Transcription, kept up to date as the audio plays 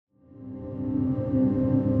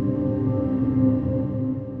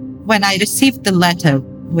when I received the letter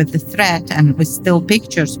with the threat and with still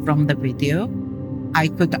pictures from the video, I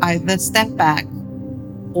could either step back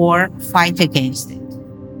or fight against it.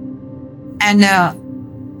 And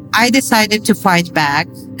I decided to fight back,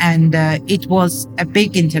 and it was a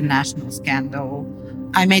big international scandal.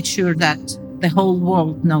 I made sure that the whole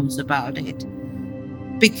world knows about it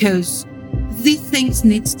because these things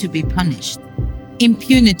needs to be punished.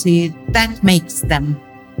 Impunity, that makes them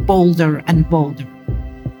bolder and bolder.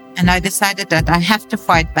 And I decided that I have to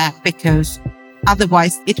fight back because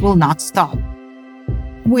otherwise it will not stop.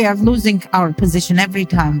 We are losing our position every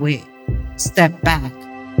time we step back.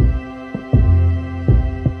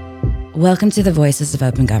 Welcome to the Voices of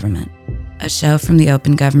Open Government, a show from the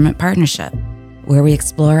Open Government Partnership, where we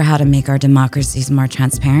explore how to make our democracies more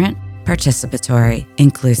transparent, participatory,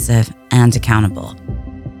 inclusive, and accountable.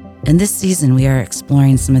 In this season, we are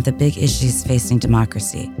exploring some of the big issues facing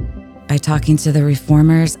democracy by talking to the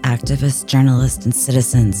reformers, activists, journalists, and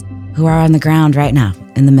citizens who are on the ground right now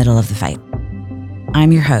in the middle of the fight.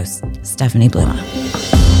 I'm your host, Stephanie Bluma.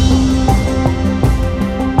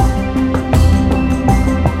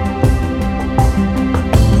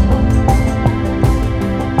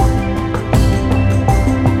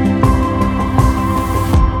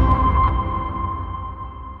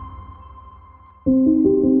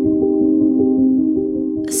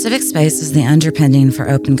 Civic space is the underpinning for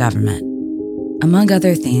open government. Among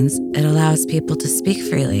other things, it allows people to speak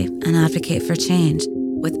freely and advocate for change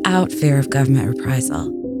without fear of government reprisal.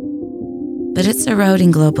 But it's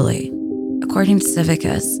eroding globally. According to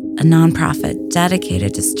Civicus, a nonprofit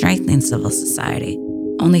dedicated to strengthening civil society,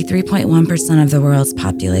 only 3.1% of the world's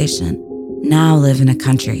population now live in a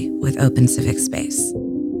country with open civic space.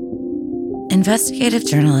 Investigative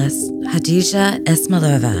journalist Hadija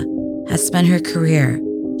Esmailova has spent her career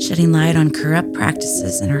shedding light on corrupt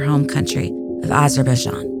practices in her home country of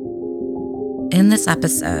Azerbaijan. In this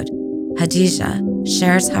episode, Hadija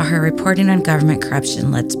shares how her reporting on government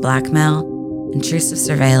corruption led to blackmail, intrusive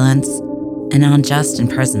surveillance, and unjust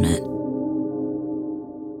imprisonment.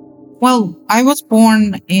 Well, I was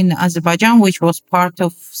born in Azerbaijan, which was part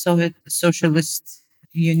of Soviet Socialist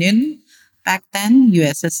Union back then,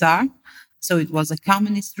 USSR. So it was a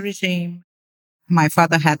communist regime. My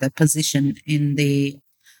father had a position in the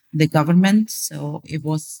government, so it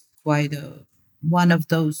was quite one of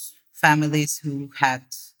those families who had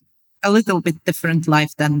a little bit different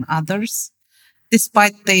life than others,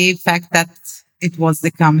 despite the fact that it was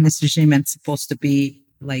the communist regime and supposed to be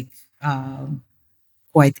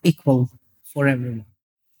quite equal for everyone.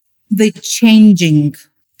 The changing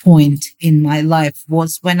point in my life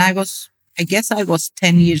was when I was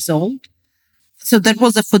 10 years old. So there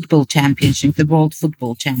was a football championship, the World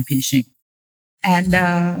Football Championship. And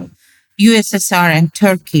USSR and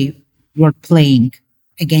Turkey were playing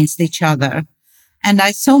against each other. And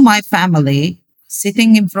I saw my family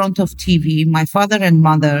sitting in front of TV, my father and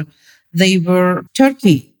mother, they were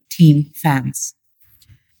Turkey team fans.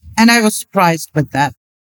 And I was surprised with that.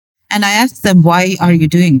 And I asked them, why are you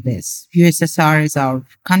doing this? USSR is our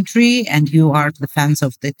country and you are the fans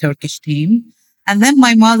of the Turkish team. And then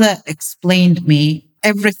my mother explained me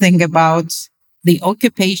everything about the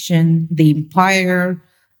occupation, the empire,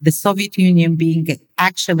 the Soviet Union being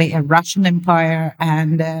actually a Russian empire,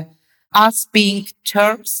 and us being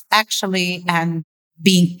Turks actually and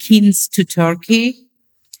being kin to Turkey,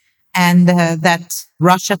 and that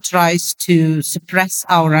Russia tries to suppress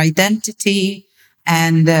our identity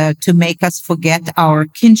and to make us forget our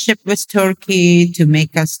kinship with Turkey, to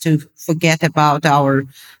make us to forget about our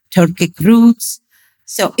Turkic roots.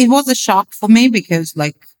 So it was a shock for me because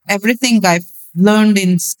everything I've learned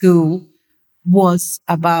in school was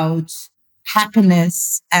about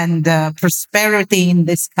happiness and prosperity in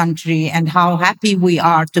this country and how happy we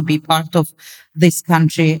are to be part of this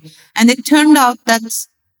country. And it turned out that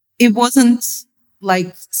it wasn't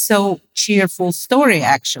so cheerful story,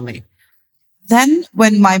 actually. Then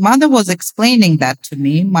when my mother was explaining that to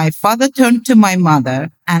me, my father turned to my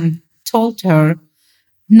mother and told her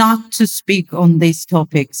not to speak on these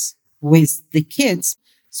topics with the kids.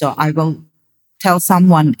 So I will tell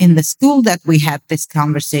someone in the school that we had this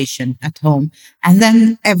conversation at home, and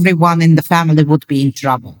then everyone in the family would be in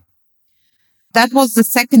trouble. That was the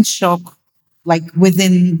second shock,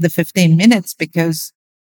 within the 15 minutes, because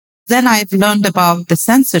then I've learned about the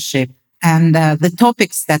censorship and the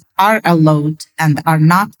topics that are allowed and are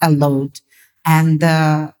not allowed. And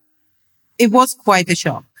it was quite a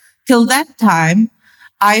shock. Till that time,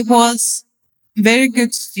 I was a very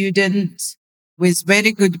good student with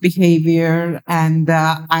very good behavior. And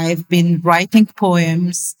I've been writing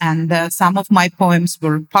poems, and some of my poems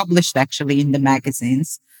were published actually in the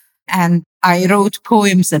magazines. And I wrote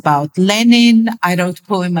poems about Lenin. I wrote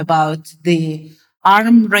poem about the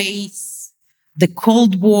arm race, the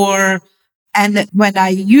Cold War. And when I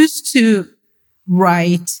used to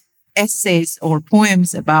write essays or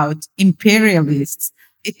poems about imperialists,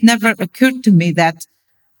 it never occurred to me that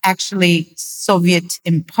actually Soviet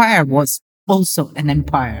empire was also an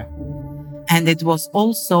empire and it was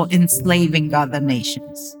also enslaving other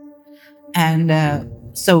nations. And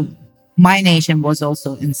so my nation was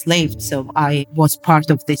also enslaved. So I was part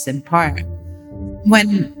of this empire.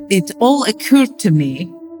 When it all occurred to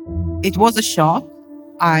me, it was a shock.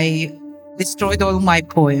 I destroyed all my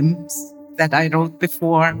poems that I wrote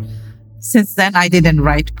before. Since then, I didn't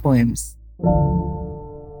write poems.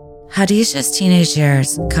 Hadijah's teenage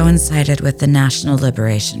years coincided with the National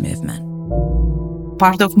Liberation Movement.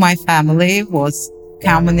 Part of my family was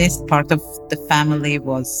communist, part of the family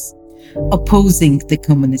was opposing the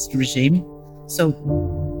communist regime. So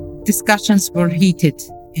discussions were heated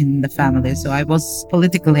in the family. So I was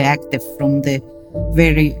politically active from the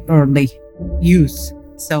very early youth.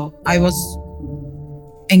 So I was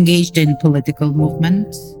engaged in political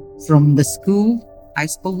movement from the high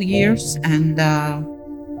school years, and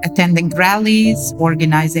attending rallies,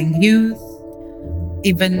 organizing youth,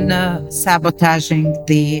 even sabotaging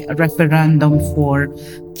the referendum for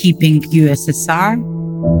keeping USSR.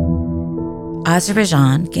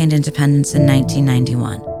 Azerbaijan gained independence in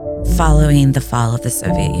 1991, following the fall of the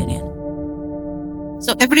Soviet Union.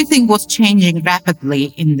 So everything was changing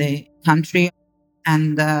rapidly in the country.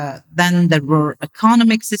 And then the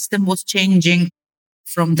economic system was changing.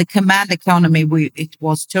 From the command economy, it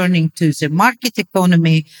was turning to the market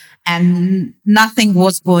economy, and nothing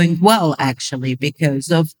was going well, actually,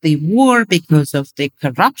 because of the war, because of the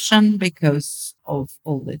corruption, because of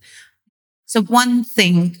all the. So one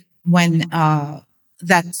thing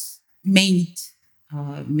that made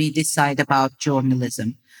me decide about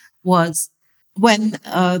journalism was when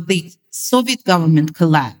the Soviet government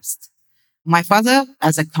collapsed. My father,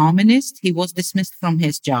 as a communist, he was dismissed from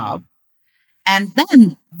his job. And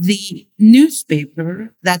then the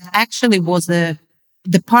newspaper that actually was the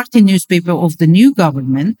party newspaper of the new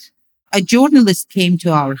government, a journalist came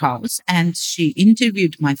to our house and she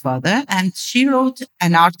interviewed my father, and she wrote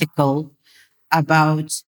an article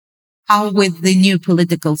about how with the new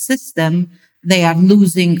political system, they are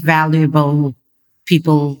losing valuable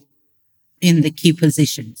people in the key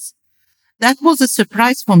positions. That was a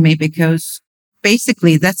surprise for me because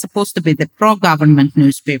basically that's supposed to be the pro-government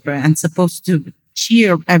newspaper and supposed to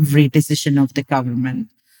cheer every decision of the government.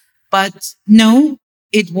 But no,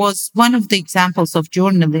 it was one of the examples of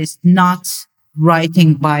journalists not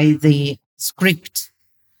writing by the script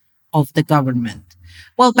of the government.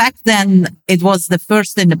 Well, back then it was the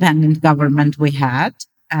first independent government we had,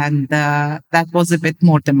 and that was a bit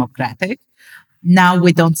more democratic. Now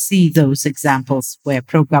we don't see those examples where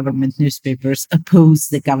pro-government newspapers oppose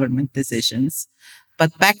the government decisions.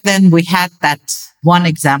 But back then we had that one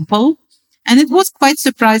example. And it was quite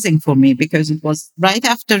surprising for me because it was right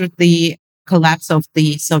after the collapse of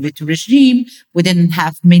the Soviet regime. We didn't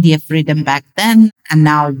have media freedom back then. And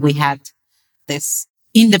now we had this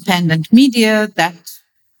independent media that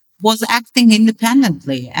was acting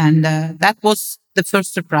independently. And that was the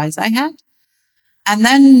first surprise I had. And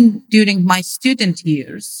then during my student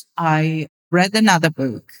years, I read another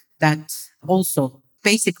book that also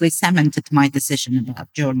basically cemented my decision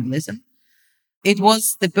about journalism. It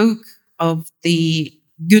was the book of the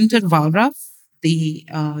Günter Wallraff, the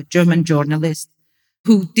German journalist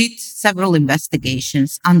who did several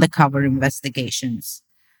investigations, undercover investigations.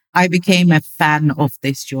 I became a fan of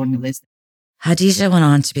this journalist. Hadijah went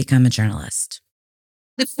on to become a journalist.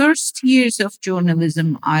 The first years of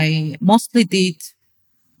journalism, I mostly did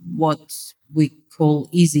what we call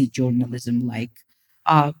easy journalism, like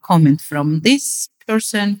comment from this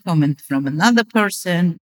person, comment from another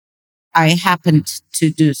person. I happened to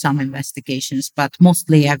do some investigations, but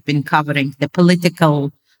mostly I've been covering the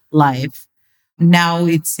political life. Now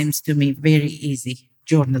it seems to me very easy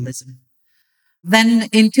journalism. Then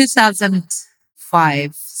in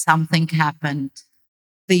 2005, something happened.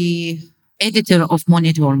 The editor of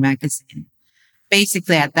Monitor magazine,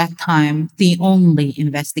 basically at that time, the only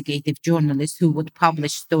investigative journalist who would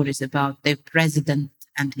publish stories about the president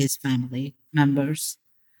and his family members,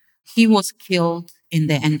 he was killed in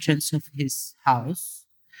the entrance of his house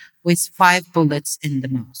with 5 bullets in the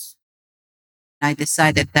nose. I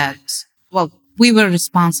decided that, well, we were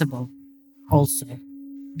responsible also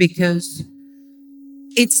because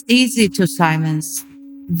it's easy to silence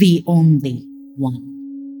the only one.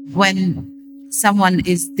 When someone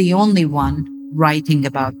is the only one writing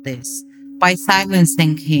about this, by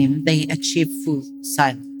silencing him, they achieved full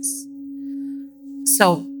silence.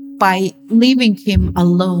 So by leaving him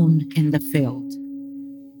alone in the field,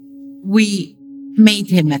 we made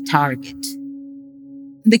him a target.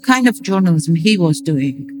 The kind of journalism he was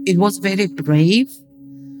doing, it was very brave.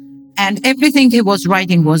 And everything he was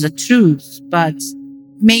writing was a truth, but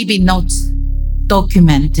maybe not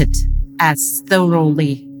documented as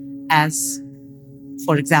thoroughly as,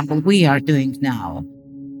 for example, we are doing now.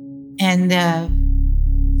 And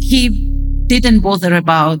he didn't bother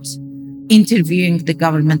about interviewing the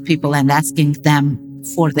government people and asking them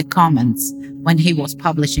for the comments when he was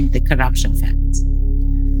publishing the corruption facts.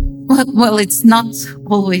 Well, it's not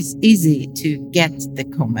always easy to get the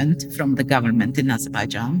comment from the government in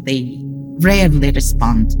Azerbaijan. They rarely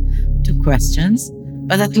respond to questions,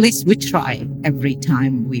 but at least we try every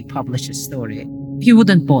time we publish a story. He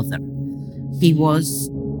wouldn't bother. He was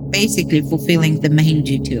basically fulfilling the main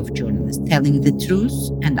duty of journalists, telling the truth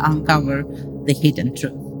and uncover the hidden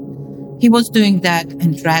truth. He was doing that,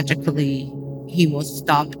 and tragically, he was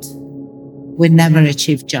stopped. We never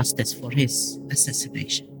achieved justice for his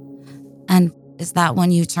assassination. And is that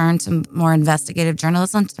when you turned to more investigative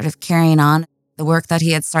journalism, sort of carrying on the work that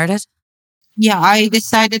he had started? Yeah, I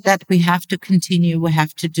decided that we have to continue, we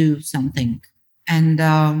have to do something. And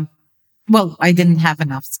I didn't have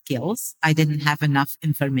enough skills. I didn't have enough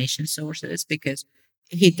information sources because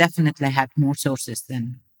he definitely had more sources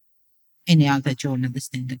than any other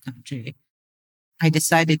journalist in the country. I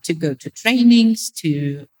decided to go to trainings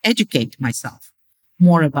to educate myself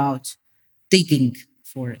more about digging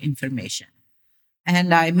for information.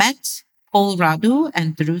 And I met Paul Radu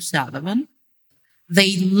and Drew Sullivan.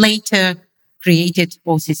 They later created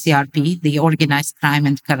OCCRP, the Organized Crime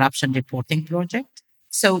and Corruption Reporting Project.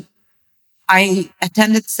 So I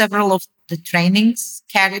attended several of the trainings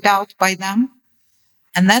carried out by them.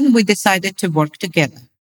 And then we decided to work together.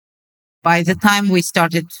 By the time we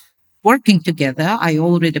started working together, I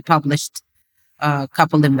already published a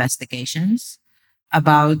couple investigations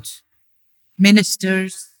about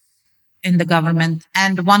ministers in the government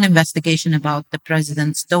and one investigation about the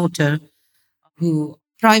president's daughter who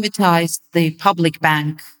privatized the public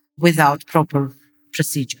bank without proper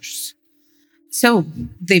procedures. So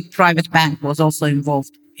the private bank was also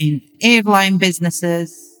involved in airline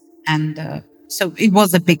businesses. And so it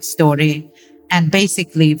was a big story. And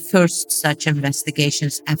basically, first such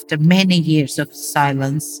investigations after many years of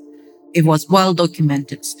silence, it was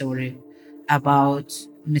well-documented story about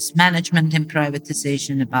mismanagement and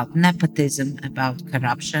privatization, about nepotism, about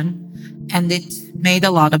corruption. And it made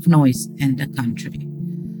a lot of noise in the country.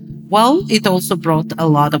 Well, it also brought a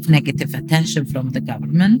lot of negative attention from the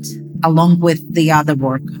government, along with the other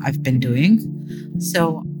work I've been doing.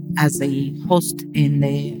 So as a host in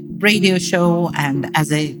the radio show and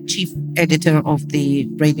as a chief editor of the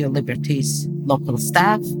Radio Liberty's local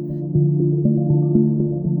staff.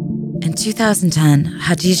 In 2010,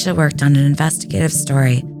 Hadija worked on an investigative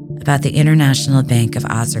story about the International Bank of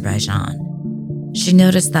Azerbaijan. She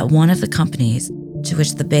noticed that one of the companies to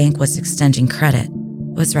which the bank was extending credit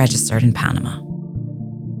was registered in Panama.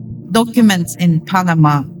 Documents in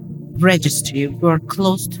Panama registry were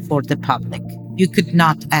closed for the public. You could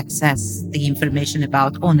not access the information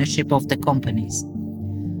about ownership of the companies.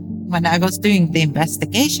 When I was doing the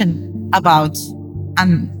investigation about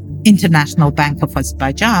an International Bank of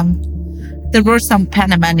Azerbaijan, there were some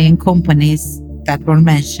Panamanian companies that were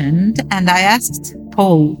mentioned, and I asked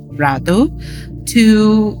Paul Radu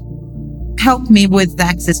to help me with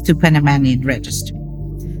access to Panamanian registry.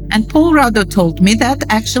 And Paul Radu told me that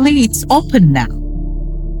actually it's open now.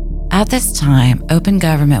 At this time, open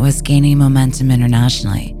government was gaining momentum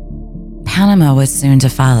internationally. Panama was soon to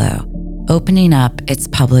follow, opening up its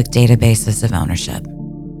public databases of ownership.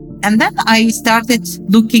 And then I started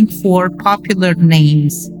looking for popular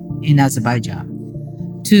names in Azerbaijan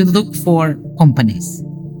to look for companies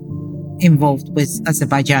involved with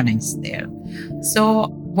Azerbaijanis there. So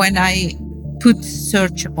when I put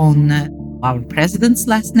search on our president's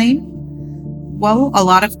last name, well, a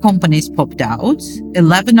lot of companies popped out.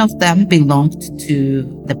 11 of them belonged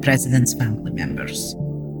to the president's family members.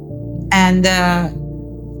 And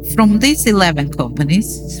from these 11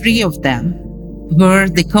 companies, 3 of them were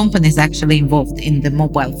the companies actually involved in the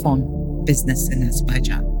mobile phone business in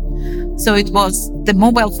Azerbaijan. So it was the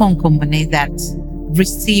mobile phone company that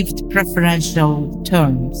received preferential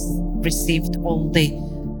terms, received all the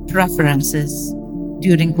preferences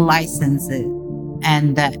during licenses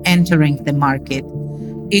and entering the market.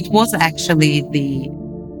 It was actually the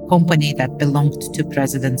company that belonged to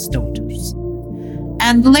president's daughters.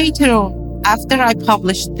 And later, after I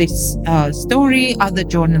published this story, other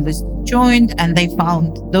journalists joined, and they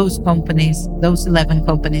found those companies, those 11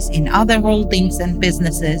 companies in other holdings and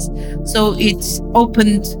businesses. So it's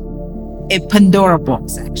opened a Pandora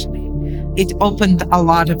box, actually. It opened a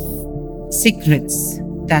lot of secrets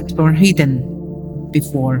that were hidden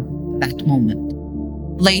before that moment.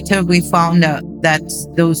 Later, we found out that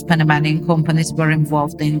those Panamanian companies were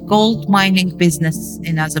involved in gold mining business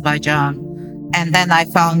in Azerbaijan. And then I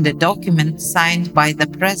found a document signed by the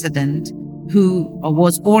president who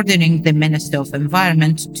was ordering the Minister of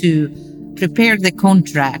Environment to prepare the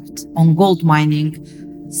contract on gold mining,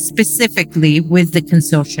 specifically with the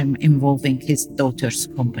consortium involving his daughter's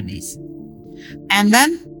companies. And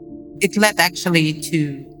then it led actually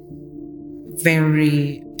to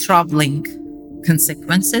very troubling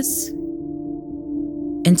consequences.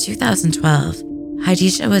 In 2012,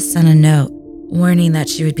 Khadija was sent a note warning that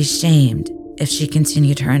she would be shamed if she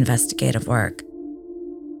continued her investigative work.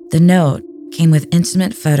 The note came with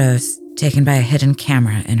intimate photos taken by a hidden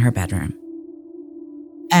camera in her bedroom.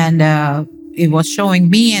 And it was showing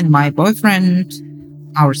me and my boyfriend,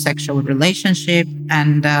 our sexual relationship.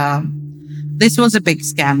 And this was a big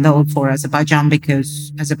scandal for Azerbaijan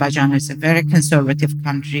because Azerbaijan is a very conservative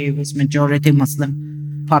country with majority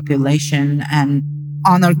Muslim population, and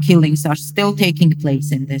honor killings are still taking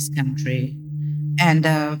place in this country. And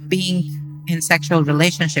being in sexual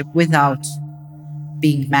relationship without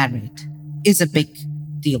being married is a big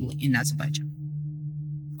deal in Azerbaijan.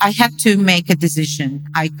 I had to make a decision.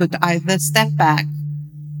 I could either step back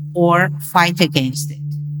or fight against it.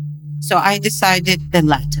 So I decided the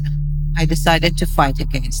latter. I decided to fight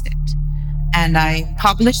against it. And I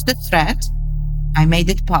published the threat. I made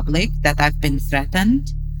it public that I've been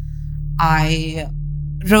threatened. I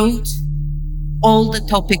wrote all the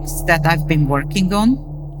topics that I've been working on.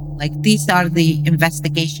 Like, these are the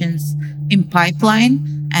investigations in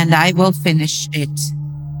pipeline, and I will finish it.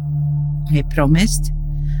 I promised.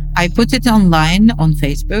 I put it online on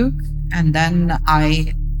Facebook, and then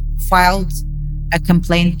I filed a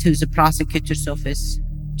complaint to the prosecutor's office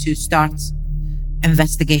to start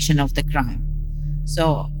investigation of the crime.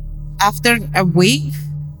 So after a week,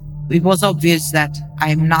 it was obvious that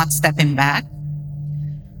I'm not stepping back.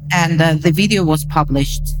 And the video was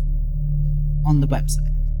published on the website.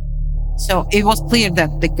 So it was clear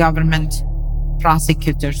that the government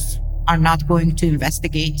prosecutors are not going to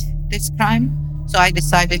investigate this crime. So I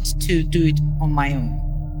decided to do it on my own.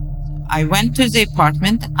 I went to the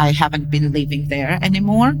apartment. I haven't been living there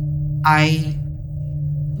anymore. I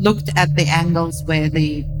looked at the angles where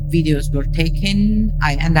the videos were taken,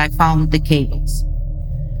 and I found the cables.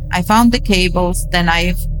 Then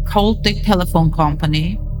I called the telephone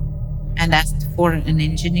company and asked for an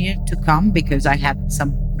engineer to come because I had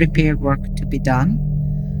some repair work to be done.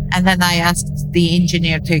 And then I asked the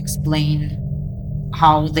engineer to explain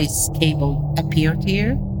how this cable appeared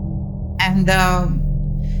here. And the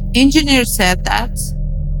engineer said that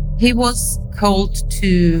he was called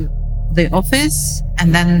to the office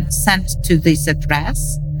and then sent to this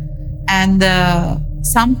address. And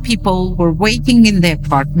some people were waiting in the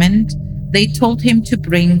apartment. They told him to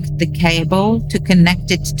bring the cable, to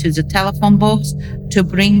connect it to the telephone box, to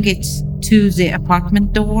bring it to the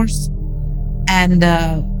apartment doors, and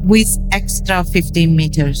with extra 15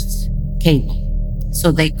 meters cable,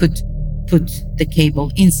 so they could put the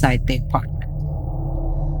cable inside the apartment.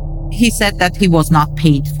 He said that he was not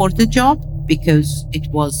paid for the job because it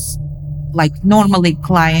was like normally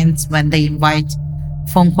clients, when they invite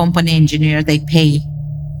phone company engineer, they pay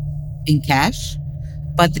in cash.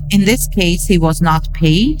 But in this case, he was not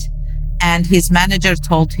paid, and his manager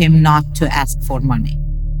told him not to ask for money.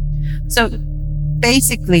 So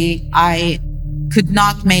basically, I could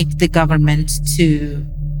not make the government to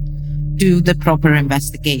do the proper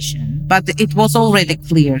investigation. But it was already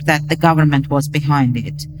clear that the government was behind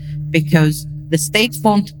it because the state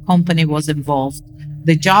phone company was involved.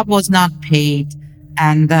 The job was not paid,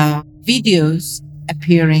 and the videos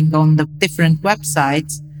appearing on the different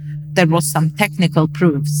websites, there was some technical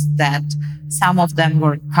proofs that some of them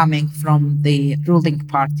were coming from the ruling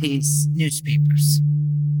party's newspapers.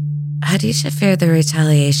 Khadija feared the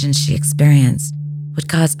retaliation she experienced would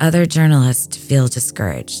cause other journalists to feel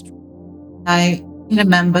discouraged. I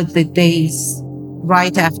remember the days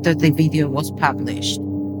right after the video was published.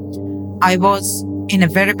 I was in a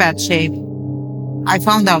very bad shape. I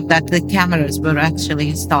found out that the cameras were actually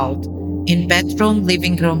installed in bedroom,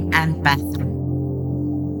 living room, and bathroom.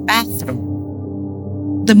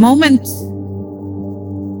 The moment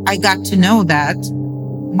I got to know that,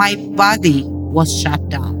 my body was shut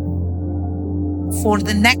down. For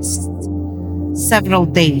the next several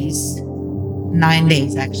days, 9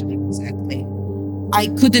 days actually, exactly, I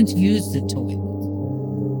couldn't use the toilet.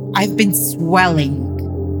 I've been swelling.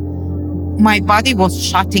 My body was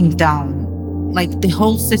shutting down, like the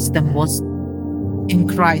whole system was in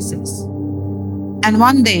crisis. And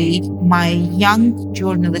one day, my young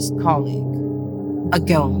journalist colleague, a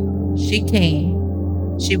girl, she came.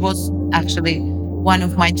 She was actually one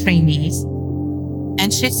of my trainees.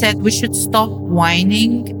 And she said we should stop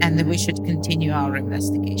whining and we should continue our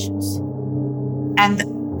investigations. And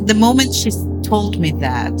the moment she told me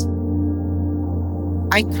that,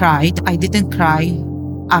 I cried. I didn't cry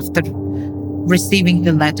after receiving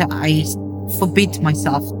the letter. I forbid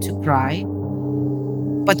myself to cry.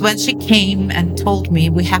 But when she came and told me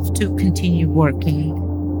we have to continue working,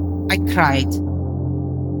 I cried.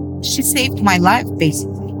 She saved my life,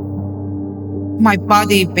 basically. My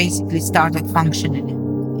body basically started functioning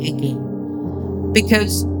again.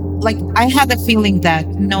 Because, like, I had a feeling that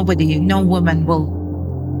no woman will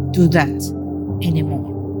do that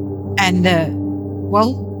anymore. And,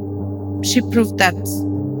 she proved that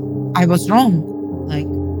I was wrong. Like,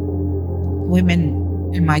 women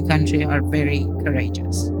in my country are very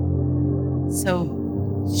courageous. So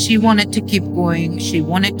she wanted to keep going. She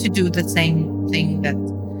wanted to do the same thing that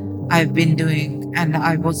I've been doing. And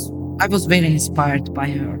I was very inspired by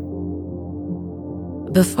her.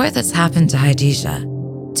 Before this happened to Khadija,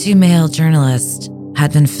 2 male journalists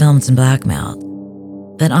had been filmed and blackmailed.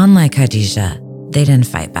 But unlike Khadija, they didn't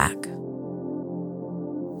fight back.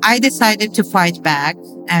 I decided to fight back,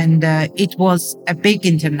 and it was a big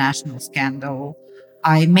international scandal.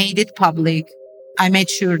 I made it public. I made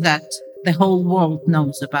sure that the whole world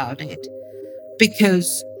knows about it,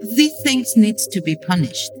 because these things needs to be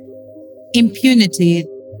punished. Impunity,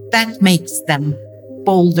 that makes them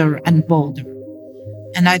bolder and bolder.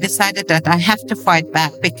 And I decided that I have to fight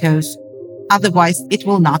back, because otherwise it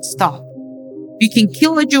will not stop. You can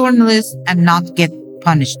kill a journalist and not get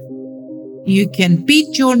punished. You can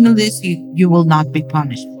beat journalists, you will not be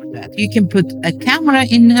punished for that. You can put a camera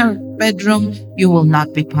in her bedroom, you will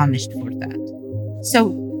not be punished for that.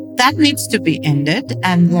 So that needs to be ended.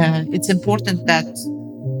 And it's important that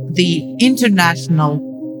the international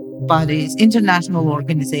bodies, international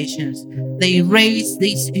organizations, they raise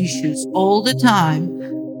these issues all the time.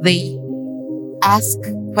 They ask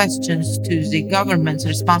questions to the governments,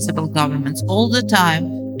 responsible governments, all the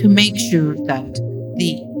time to make sure that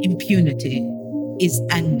the impunity is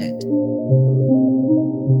ended.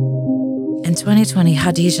 In 2020,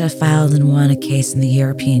 Khadija filed and won a case in the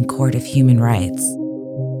European Court of Human Rights.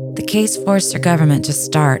 The case forced her government to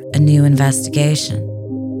start a new investigation.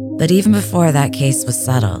 But even before that case was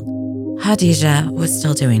settled, Khadija was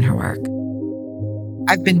still doing her work.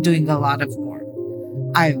 I've been doing a lot of work.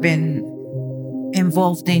 I've been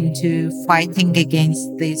involved into fighting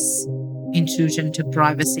against this intrusion to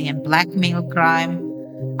privacy and blackmail crime.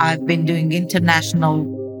 I've been doing international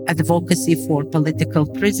advocacy for political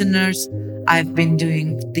prisoners. I've been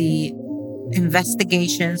doing the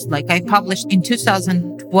investigations. Like, I published in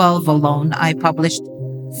 2012 alone, I published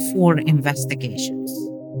 4 investigations.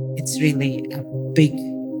 It's really a big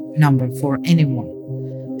number for anyone.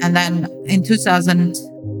 And then in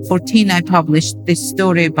 2014, I published this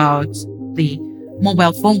story about the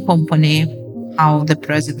mobile phone company, how the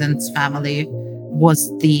president's family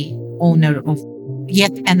was the owner of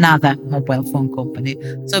yet another mobile phone company.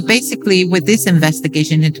 So basically, with this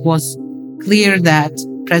investigation, it was clear that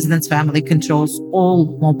president's family controls all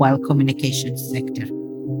mobile communications sector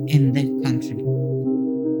in the country.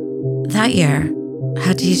 That year,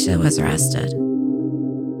 Khadija was arrested.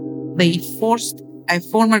 They forced a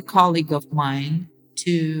former colleague of mine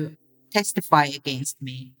to testify against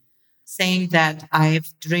me, saying that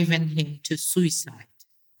I've driven him to suicide.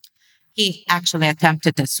 He actually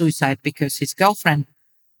attempted a suicide because his girlfriend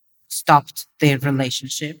stopped their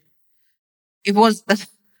relationship. It was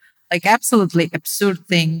like absolutely absurd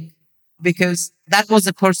thing, because that was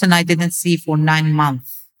a person I didn't see for 9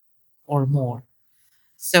 months or more.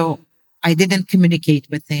 So I didn't communicate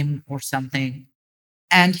with him or something.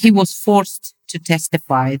 And he was forced to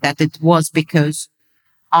testify that it was because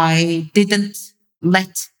I didn't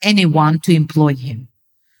let anyone to employ him.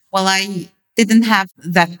 Well, I didn't have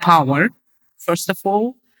that power, first of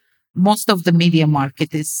all. Most of the media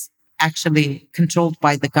market is actually controlled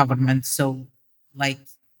by the government. So, like,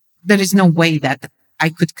 there is no way that I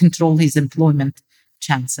could control his employment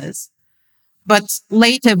chances. But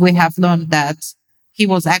later we have learned that he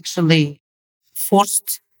was actually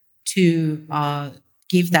forced to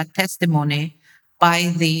give that testimony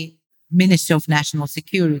by the Ministry of National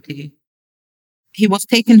Security. He was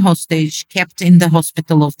taken hostage, kept in the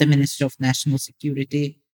hospital of the Ministry of National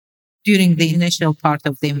Security. during the initial part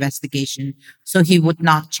of the investigation, so he would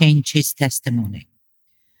not change his testimony.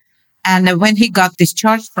 And when he got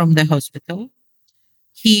discharged from the hospital,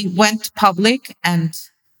 he went public and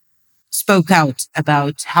spoke out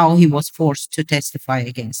about how he was forced to testify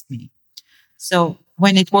against me. So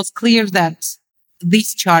when it was clear that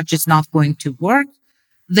this charge is not going to work,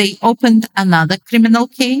 they opened another criminal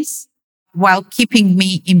case while keeping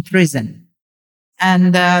me in prison.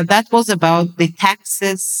 And that was about the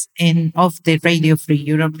taxes of the Radio Free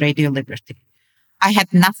Europe, Radio Liberty. I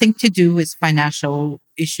had nothing to do with financial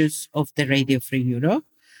issues of the Radio Free Europe.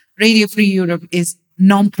 Radio Free Europe is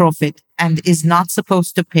non-profit and is not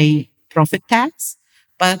supposed to pay profit tax,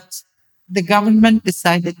 but the government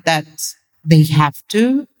decided that they have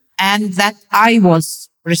to, and that I was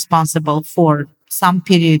responsible for some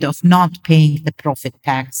period of not paying the profit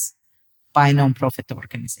tax by a non-profit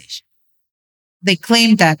organization. They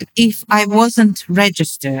claimed that if I wasn't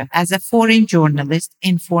registered as a foreign journalist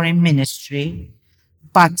in foreign ministry,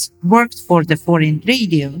 but worked for the foreign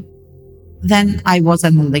radio, then I was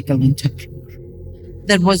an illegal entrepreneur.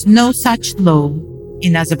 There was no such law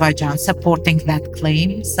in Azerbaijan supporting that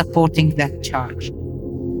claim, supporting that charge.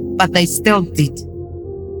 But they still did.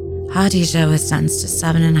 Hadija was sentenced to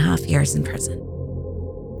 7.5 years in prison.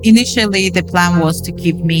 Initially, the plan was to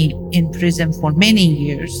keep me in prison for many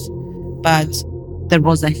years, but there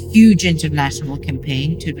was a huge international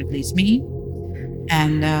campaign to release me.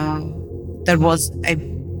 And there was a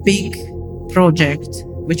big project,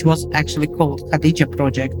 which was actually called Khadija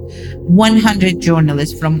Project. 100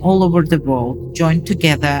 journalists from all over the world joined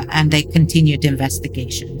together and they continued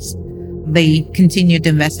investigations. They continued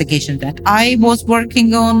investigation that I was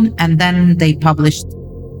working on, and then they published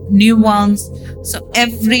new ones. So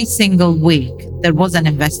every single week, there was an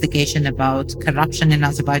investigation about corruption in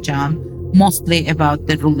Azerbaijan, mostly about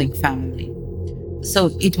the ruling family.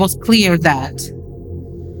 So it was clear that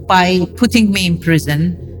by putting me in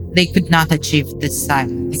prison, they could not achieve this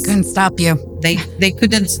silence. They couldn't stop you. They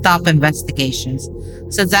couldn't stop investigations.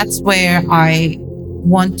 So that's where I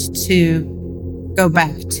want to go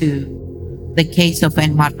back to the case of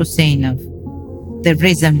Elmar Husseinov, the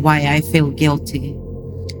reason why I feel guilty.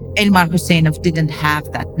 Elmar Husseinov didn't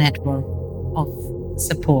have that network of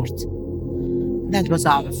support. That was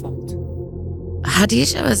our fault.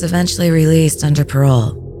 Hadija was eventually released under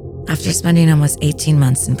parole after spending almost 18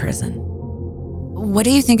 months in prison. What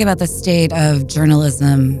do you think about the state of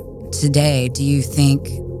journalism today? Do you think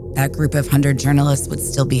that group of 100 journalists would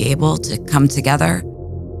still be able to come together?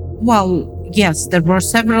 Well, yes, there were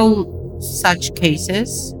several such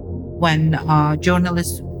cases when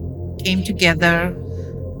journalists came together.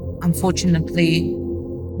 Unfortunately,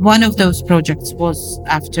 one of those projects was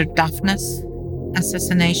after Daphne's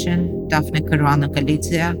assassination, Daphne Caruana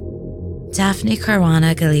Galizia. Daphne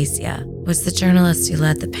Caruana Galizia was the journalist who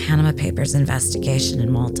led the Panama Papers investigation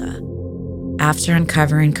in Malta. After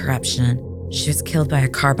uncovering corruption, she was killed by a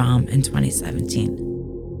car bomb in 2017.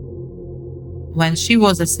 When she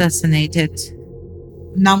was assassinated,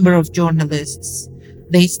 a number of journalists,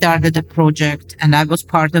 they started a project and I was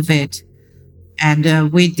part of it.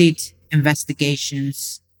 And we did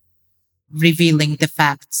investigations revealing the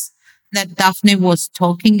facts that Daphne was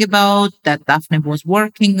talking about, that Daphne was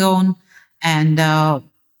working on. And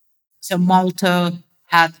so Malta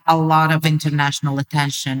had a lot of international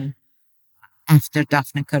attention after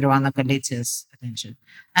Daphne Caruana Galizia's attention.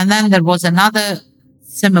 And then there was another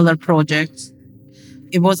similar project.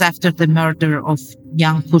 It was after the murder of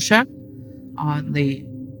Jan Kuciak, the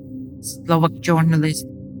Slovak journalist.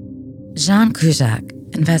 Jan Kuciak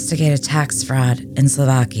investigated tax fraud in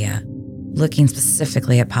Slovakia, looking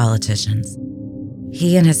specifically at politicians.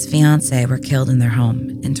 He and his fiancée were killed in their home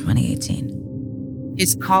in 2018.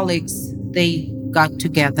 His colleagues, they got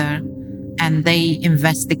together and they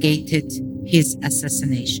investigated his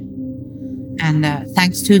assassination. And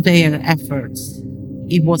thanks to their efforts,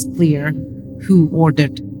 it was clear who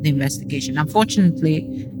ordered the investigation.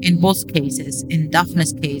 Unfortunately, in both cases, in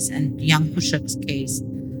Daphne's case and Jan Kuciak's case,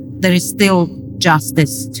 there is still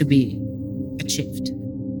justice to be achieved.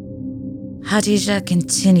 Hadija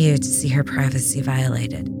continued to see her privacy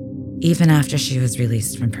violated, even after she was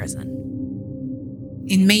released from prison.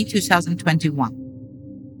 In May 2021,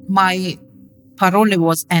 my parole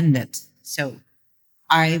was ended. So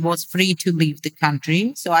I was free to leave the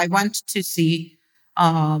country. So I went to see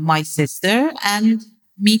my sister and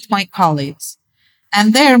meet my colleagues.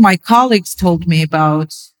 And there my colleagues told me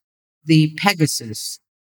about the Pegasus.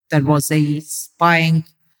 There was a spying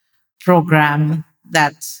program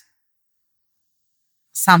that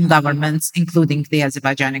some governments, including the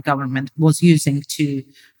Azerbaijani government, was using to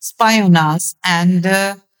spy on us. And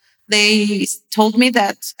They told me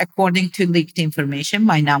that according to leaked information,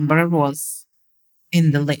 my number was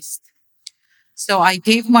in the list. So I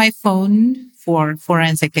gave my phone for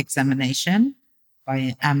forensic examination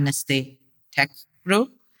by Amnesty Tech Group,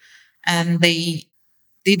 and they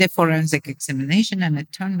did a forensic examination, and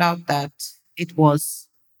it turned out that it was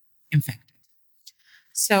infected.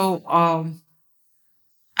 So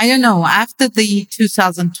I don't know. After the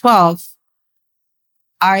 2012,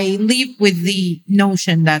 I live with the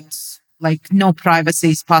notion that like no privacy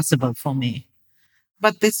is possible for me.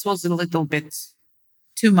 But this was a little bit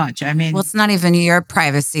too much. I mean, Well, it's not even your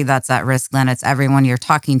privacy that's at risk, Lynn. It's everyone you're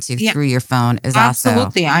talking to yeah, through your phone is also.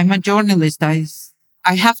 absolutely. I'm a journalist. I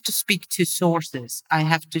have to speak to sources. I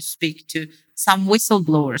have to speak to some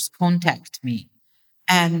whistleblowers contact me.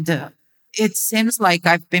 And it seems like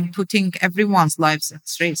I've been putting everyone's lives at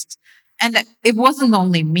risk. And it wasn't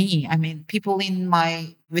only me. I mean, people in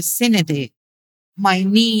my vicinity, my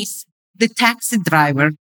niece, the taxi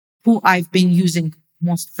driver who I've been using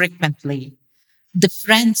most frequently, the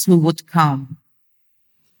friends who would come,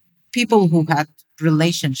 people who had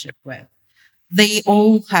relationship with, they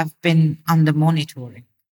all have been under monitoring.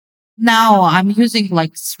 Now I'm using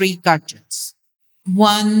like three gadgets.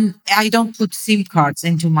 One, I don't put SIM cards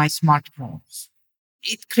into my smartphones.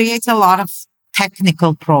 It creates a lot of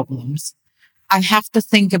technical problems. I have to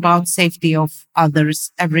think about safety of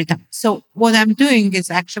others every time. So what I'm doing is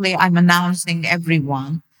actually I'm announcing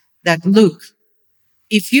everyone that look,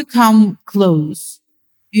 if you come close,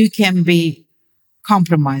 you can be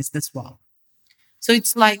compromised as well. So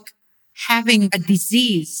it's like having a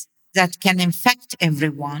disease that can infect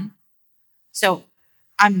everyone. So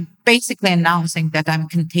I'm basically announcing that I'm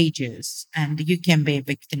contagious and you can be a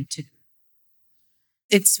victim too.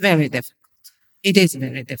 It's very difficult. It is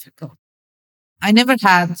very difficult. I never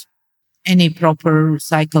had any proper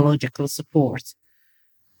psychological support,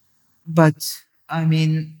 but I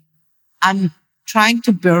mean, I'm trying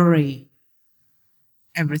to bury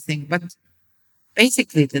everything, but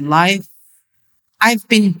basically the life, I've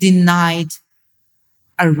been denied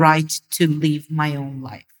a right to live my own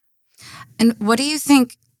life. And what do you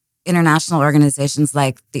think international organizations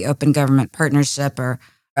like the Open Government Partnership or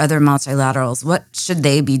other multilaterals, what should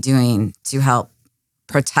they be doing to help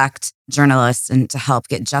protect journalists and to help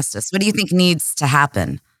get justice? What do you think needs to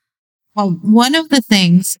happen? Well, one of the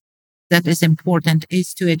things that is important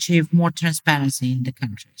is to achieve more transparency in the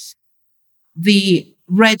countries. The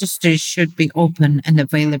registries should be open and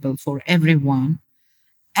available for everyone.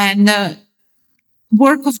 And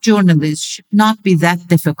work of journalists should not be that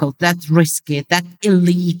difficult, that risky, that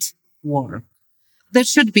elite work. There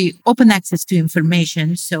should be open access to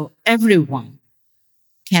information so everyone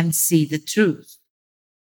can see the truth.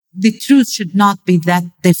 The truth should not be that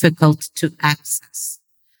difficult to access.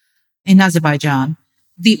 In Azerbaijan,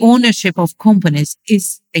 the ownership of companies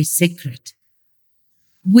is a secret.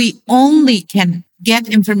 We only can get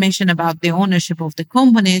information about the ownership of the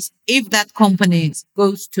companies if that company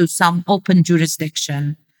goes to some open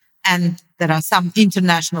jurisdiction and there are some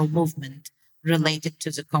international movement related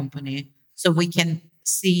to the company. So we can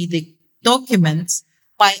see the documents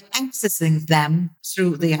by accessing them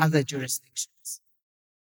through the other jurisdictions.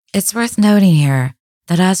 It's worth noting here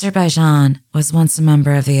that Azerbaijan was once a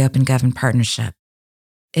member of the Open Government Partnership.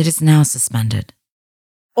 It is now suspended.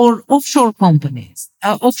 Or offshore companies,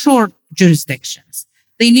 offshore jurisdictions,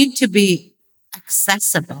 they need to be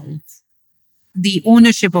accessible. The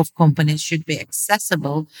ownership of companies should be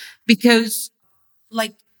accessible because,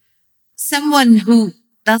 like, someone who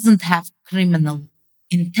doesn't have criminal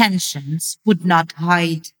intentions would not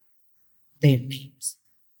hide their names.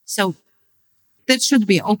 So there should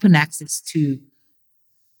be open access to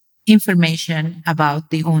information about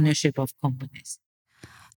the ownership of companies.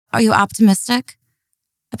 Are you optimistic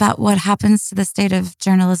about what happens to the state of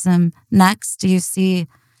journalism next? Do you see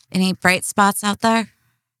any bright spots out there?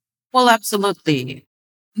 Well, absolutely.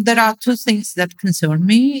 There are two things that concern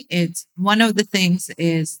me. It's one of the things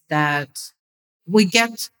is that we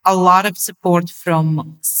get a lot of support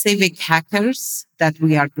from civic hackers that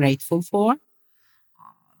we are grateful for.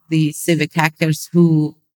 The civic hackers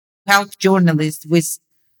who help journalists with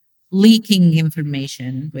leaking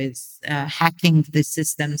information, with hacking the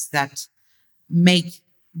systems that make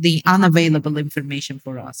the unavailable information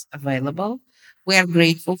for us available. We are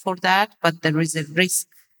grateful for that, but there is a risk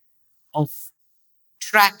of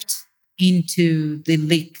trapped into the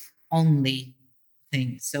leak only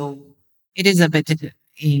thing. So it is a bit of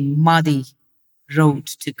a muddy road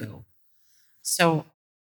to go. So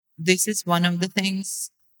this is one of the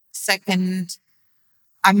things. Second,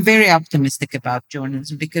 I'm very optimistic about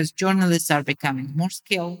journalism because journalists are becoming more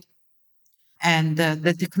skilled And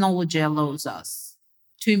the technology allows us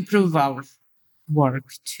to improve our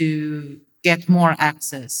work, to get more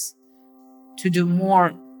access, to do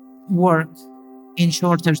more work in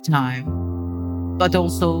shorter time. But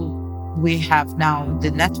also, we have now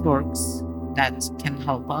the networks that can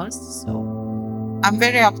help us. So I'm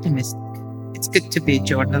very optimistic. It's good to be a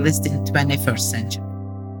journalist in the 21st century.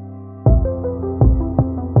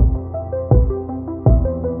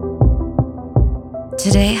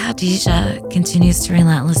 Today, Khadija continues to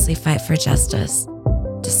relentlessly fight for justice,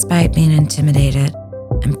 despite being intimidated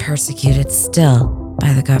and persecuted still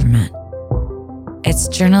by the government. It's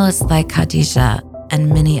journalists like Khadija and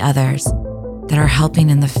many others that are helping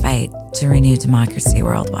in the fight to renew democracy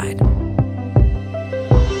worldwide.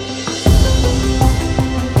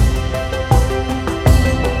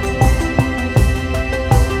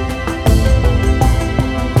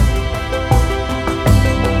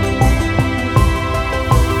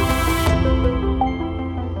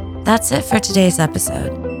 That's it for today's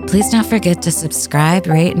episode. Please don't forget to subscribe,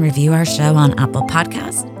 rate, and review our show on Apple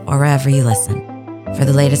Podcasts or wherever you listen. For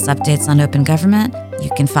the latest updates on open government, you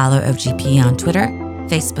can follow OGP on Twitter,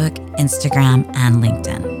 Facebook, Instagram, and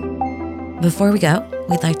LinkedIn. Before we go,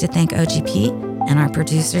 we'd like to thank OGP and our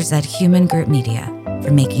producers at Human Group Media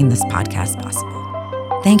for making this podcast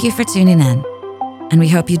possible. Thank you for tuning in, and we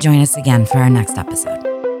hope you join us again for our next episode.